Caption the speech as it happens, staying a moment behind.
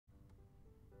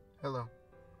Hello.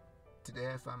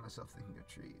 Today I find myself thinking of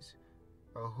trees.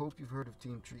 I hope you've heard of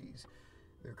Team Trees.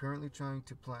 They're currently trying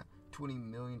to plant 20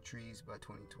 million trees by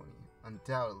 2020.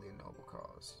 Undoubtedly a noble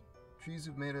cause. Trees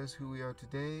have made us who we are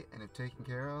today, and if taken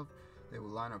care of, they will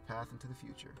line our path into the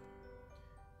future.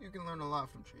 You can learn a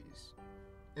lot from trees,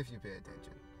 if you pay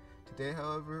attention. Today,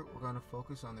 however, we're going to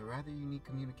focus on the rather unique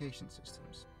communication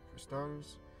systems. For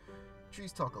starters,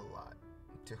 trees talk a lot.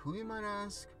 To who, you might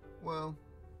ask? Well,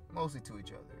 mostly to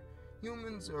each other.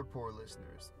 Humans are poor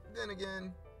listeners. Then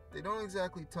again, they don't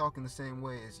exactly talk in the same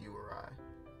way as you or I.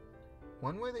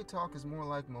 One way they talk is more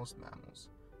like most mammals.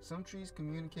 Some trees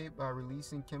communicate by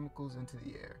releasing chemicals into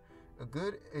the air. A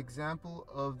good example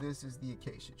of this is the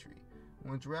acacia tree.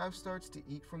 When a giraffe starts to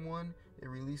eat from one, it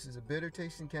releases a bitter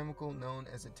tasting chemical known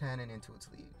as a tannin into its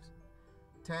leaves.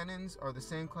 Tannins are the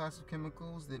same class of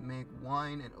chemicals that make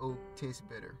wine and oak taste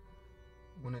bitter.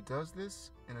 When it does this,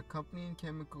 an accompanying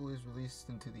chemical is released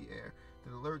into the air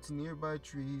that alerts nearby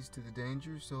trees to the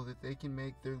danger so that they can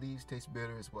make their leaves taste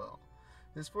bitter as well.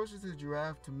 This forces the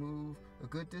giraffe to move a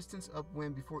good distance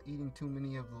upwind before eating too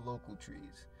many of the local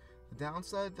trees. The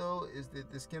downside, though, is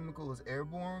that this chemical is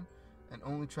airborne and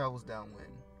only travels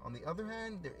downwind. On the other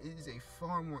hand, there is a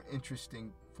far more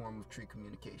interesting form of tree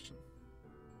communication.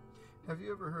 Have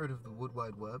you ever heard of the Wood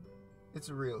Wide Web? It's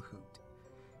a real hoot.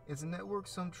 It's a network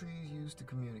some trees use to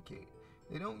communicate.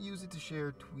 They don't use it to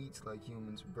share tweets like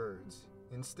humans or birds.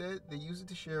 Instead, they use it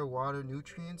to share water,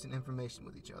 nutrients, and information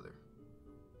with each other.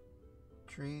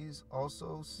 Trees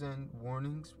also send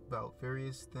warnings about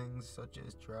various things such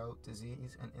as drought,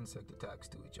 disease, and insect attacks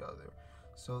to each other,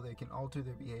 so they can alter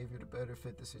their behavior to better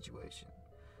fit the situation.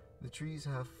 The trees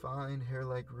have fine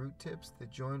hair-like root tips that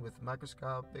join with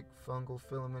microscopic fungal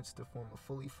filaments to form a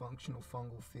fully functional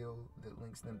fungal field that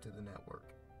links them to the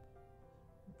network.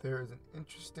 There is an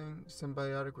interesting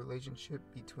symbiotic relationship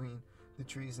between the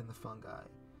trees and the fungi,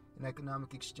 an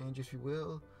economic exchange, if you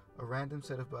will, a random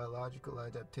set of biological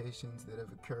adaptations that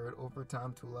have occurred over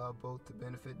time to allow both to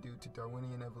benefit due to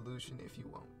Darwinian evolution, if you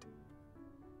won't.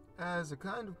 As a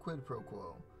kind of quid pro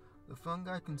quo, the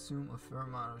fungi consume a fair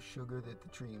amount of sugar that the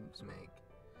trees make.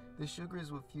 This sugar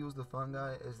is what fuels the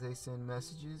fungi as they send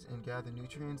messages and gather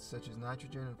nutrients such as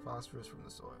nitrogen and phosphorus from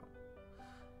the soil.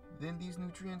 Then these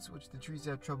nutrients, which the trees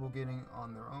have trouble getting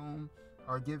on their own,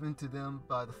 are given to them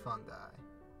by the fungi.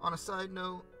 On a side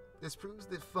note, this proves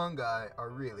that fungi are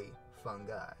really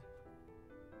fungi.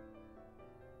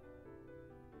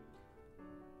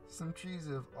 Some trees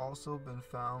have also been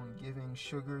found giving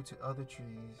sugar to other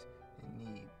trees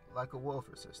in need, like a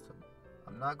welfare system.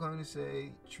 I'm not going to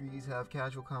say trees have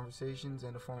casual conversations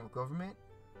and a form of government.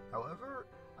 However,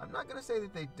 I'm not going to say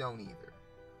that they don't either.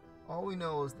 All we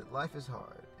know is that life is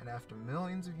hard, and after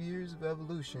millions of years of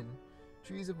evolution,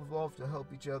 trees have evolved to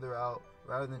help each other out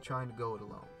rather than trying to go it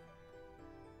alone.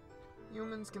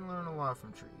 Humans can learn a lot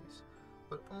from trees,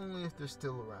 but only if they're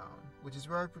still around, which is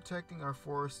why protecting our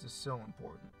forests is so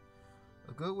important.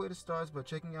 A good way to start is by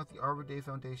checking out the Arbor Day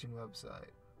Foundation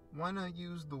website. Why not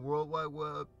use the World Wide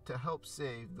Web to help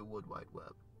save the Wood Wide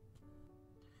Web?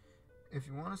 If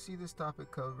you want to see this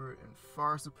topic covered in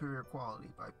far superior quality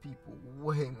by people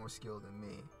way more skilled than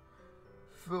me,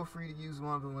 feel free to use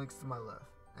one of the links to my left,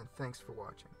 and thanks for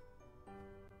watching.